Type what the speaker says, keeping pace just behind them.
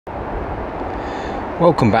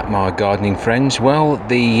Welcome back, my gardening friends. Well,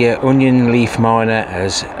 the onion leaf miner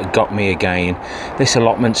has got me again. This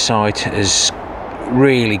allotment site has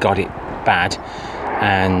really got it bad,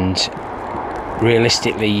 and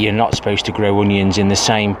realistically you're not supposed to grow onions in the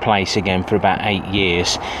same place again for about 8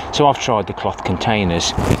 years. So I've tried the cloth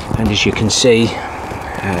containers, and as you can see,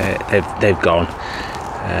 they've gone.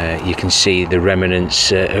 You can see the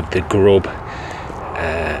remnants of the grub,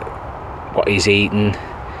 what he's eaten.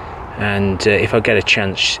 And if I get a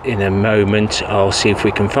chance in a moment, I'll see if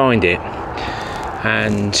we can find it.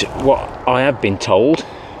 And what I have been told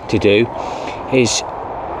to do is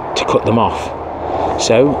to cut them off.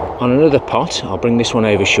 So on another pot, I'll bring this one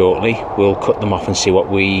over shortly, we'll cut them off and see what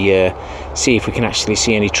we see if we can actually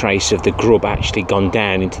see any trace of the grub actually gone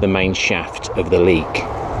down into the main shaft of the leek.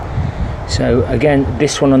 So again,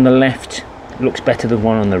 this one on the left looks better than the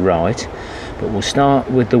one on the right, but we'll start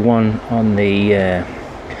with the one on the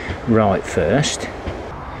right first.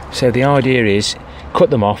 So the idea is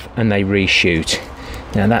cut them off and they reshoot.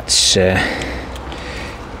 Now that's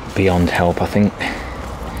beyond help, I think.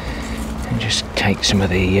 And just take some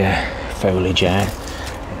of the foliage out.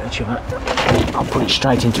 I'll put it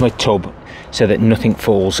straight into my tub so that nothing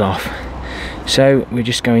falls off. So we're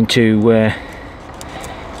just going to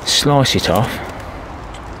slice it off.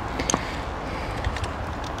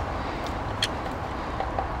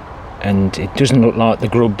 And it doesn't look like the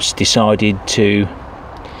grubs decided to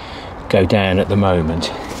go down at the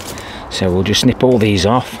moment, so we'll just snip all these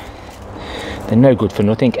off. They're no good for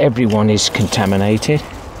nothing. Everyone is contaminated.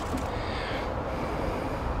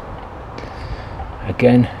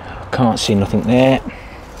 Again, I can't see nothing there.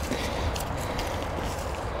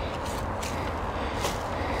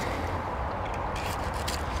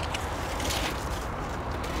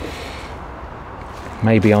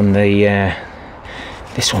 Maybe on the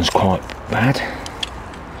this one's quite bad.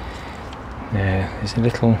 Now there's a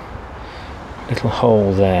little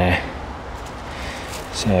hole there.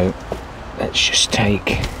 So let's just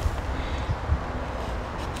take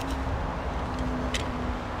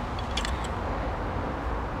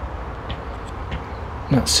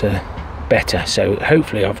that's better. So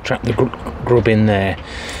hopefully I've trapped the grub in there.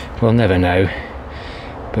 We'll never know.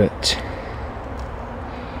 But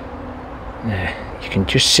there, you can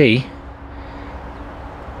just see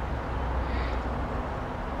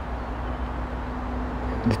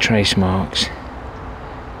the trace marks.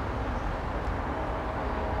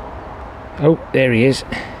 Oh, there he is.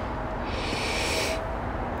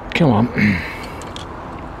 Come on.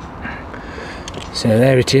 So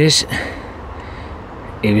there it is.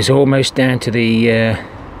 It was almost down to the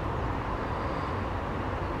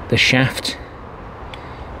shaft,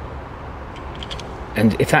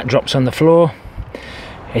 and if that drops on the floor,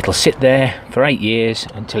 it'll sit there for 8 years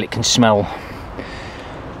until it can smell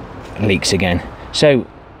leeks again. So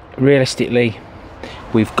realistically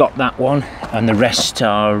we've got that one, and the rest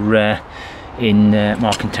are in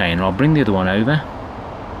my container. I'll bring the other one over.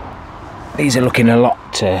 These are looking a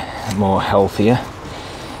lot more healthier,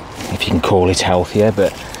 if you can call it healthier,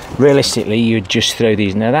 but realistically you'd just throw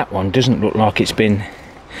these. Now that one doesn't look like it's been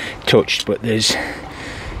touched, but there's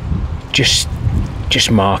just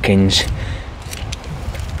markings.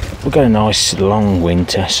 We've got a nice long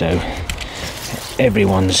winter, so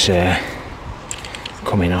everyone's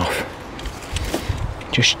coming off.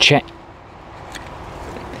 Just check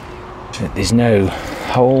that there's no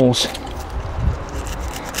holes.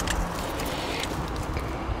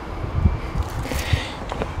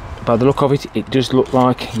 By the look of it, it does look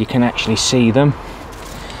like you can actually see them.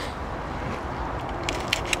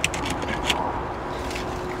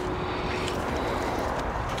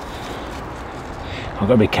 I've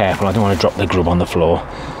got to be careful, I don't want to drop the grub on the floor.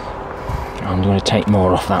 I'm going to take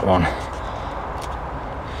more off that one.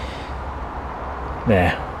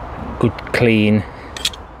 There, good clean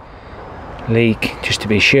leek, just to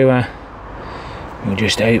be sure. We'll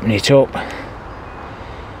just open it up.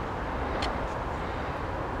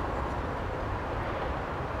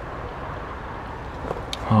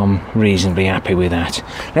 I'm reasonably happy with that.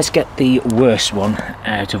 Let's get the worst one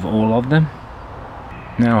out of all of them.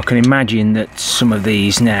 Now I can imagine that some of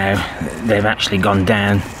these now, they've actually gone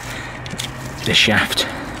down the shaft.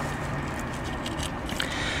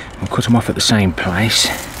 We'll cut them off at the same place.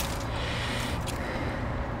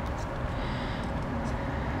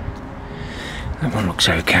 That one looks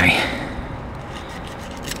okay.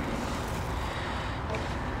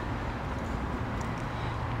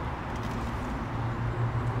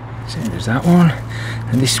 So there's that one,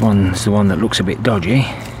 and this one's the one that looks a bit dodgy.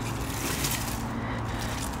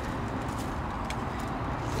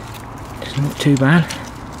 Doesn't look too bad.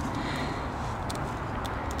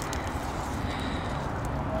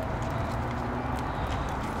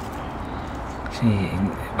 See,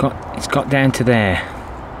 it's got down to there.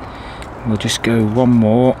 We'll just go one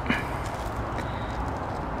more.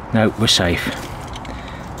 No, we're safe.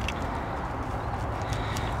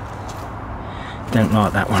 Don't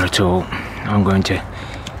like that one at all. I'm going to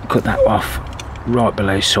cut that off right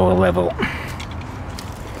below soil level.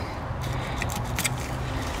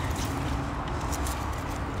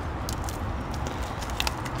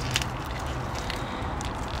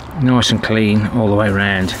 Nice and clean all the way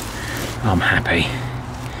around. I'm happy.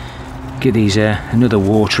 Give these another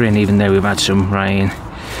water in, even though we've had some rain.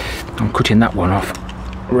 I'm cutting that one off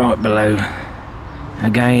right below.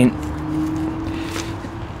 Again,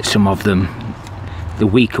 some of them, the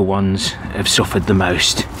weaker ones, have suffered the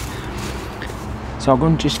most. So I'm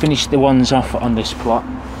going to just finish the ones off on this plot.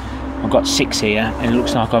 I've got 6 here, and it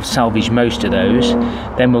looks like I've salvaged most of those.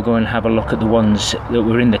 Then we'll go and have a look at the ones that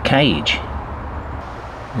were in the cage.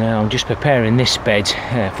 Now I'm just preparing this bed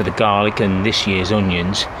for the garlic and this year's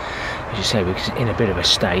onions. As you say, we're in a bit of a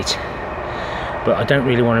state, but I don't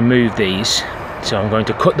really want to move these, so I'm going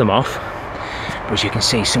to cut them off. But as you can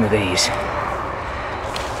see, some of these,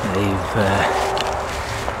 they've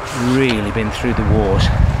really been through the wars.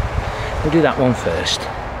 We'll do that one first.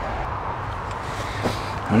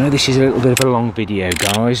 I know this is a little bit of a long video,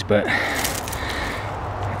 guys, but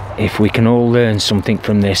if we can all learn something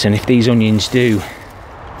from this, and if these onions do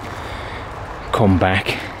come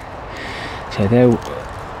back, so they're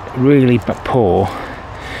really poor,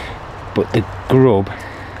 but the grub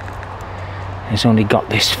has only got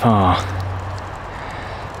this far.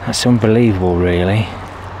 That's unbelievable, really.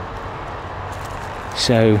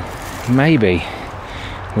 So maybe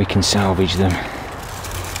we can salvage them.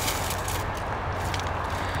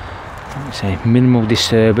 So minimal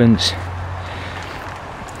disturbance.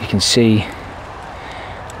 You can see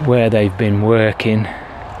where they've been working.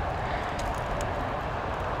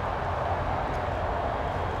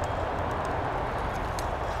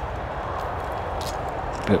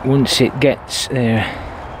 But once it gets there,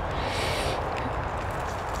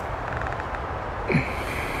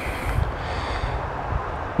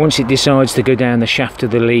 once it decides to go down the shaft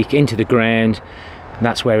of the leek into the ground,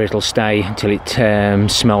 that's where it'll stay until it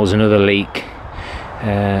smells another leek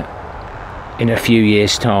in a few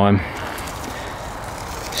years' time.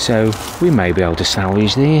 So we may be able to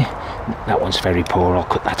salvage there. That one's very poor. I'll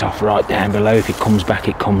cut that off right down below. If it comes back,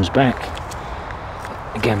 it comes back.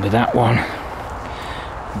 Again with that one.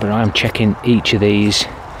 But I'm checking each of these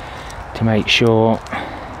to make sure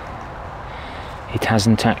it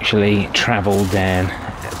hasn't actually travelled down.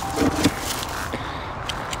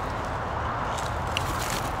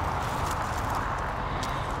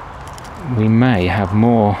 We may have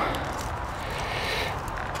more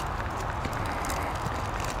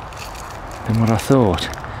than what I thought,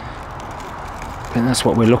 but that's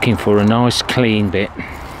what we're looking for, a nice clean bit.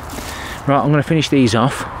 Right, I'm going to finish these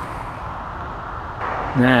off.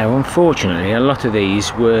 Now, unfortunately, a lot of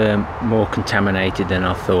these were more contaminated than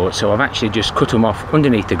I thought, so I've actually just cut them off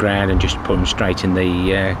underneath the ground and just put them straight in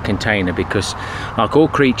the container, because like all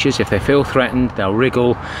creatures, if they feel threatened, they'll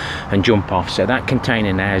wriggle and jump off. So that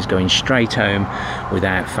container now is going straight home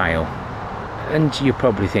without fail. And you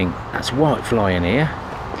probably think, that's whitefly in here.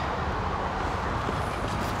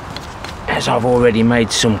 As I've already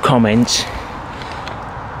made some comments,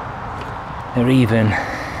 they're even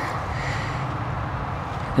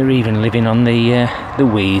living on the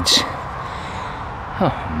weeds. Oh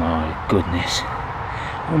my goodness,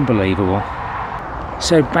 unbelievable.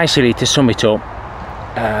 So basically, to sum it up,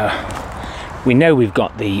 we know we've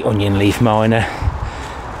got the onion leaf miner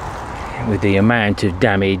with the amount of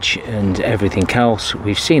damage and everything else.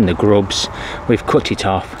 We've seen the grubs, we've cut it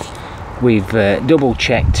off, we've double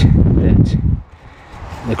checked that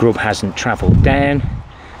the grub hasn't travelled down,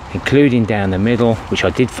 including down the middle, which I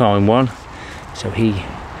did find one, so he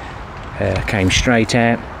came straight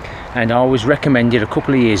out. And I was recommended a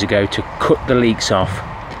couple of years ago to cut the leeks off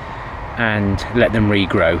and let them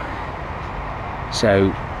regrow.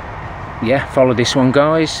 So yeah, follow this one,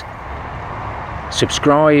 guys.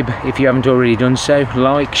 Subscribe if you haven't already done so,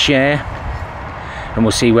 like, share, and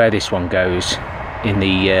we'll see where this one goes in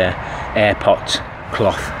the air pot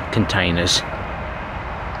cloth containers.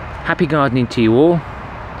 Happy gardening to you all.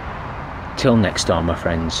 Till next time, my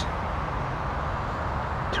friends.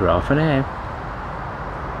 Ta-ra for now.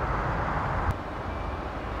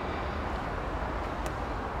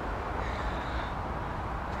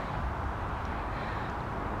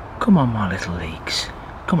 Come on, my little leeks.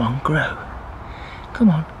 Come on, grow. Come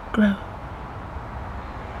on, grow.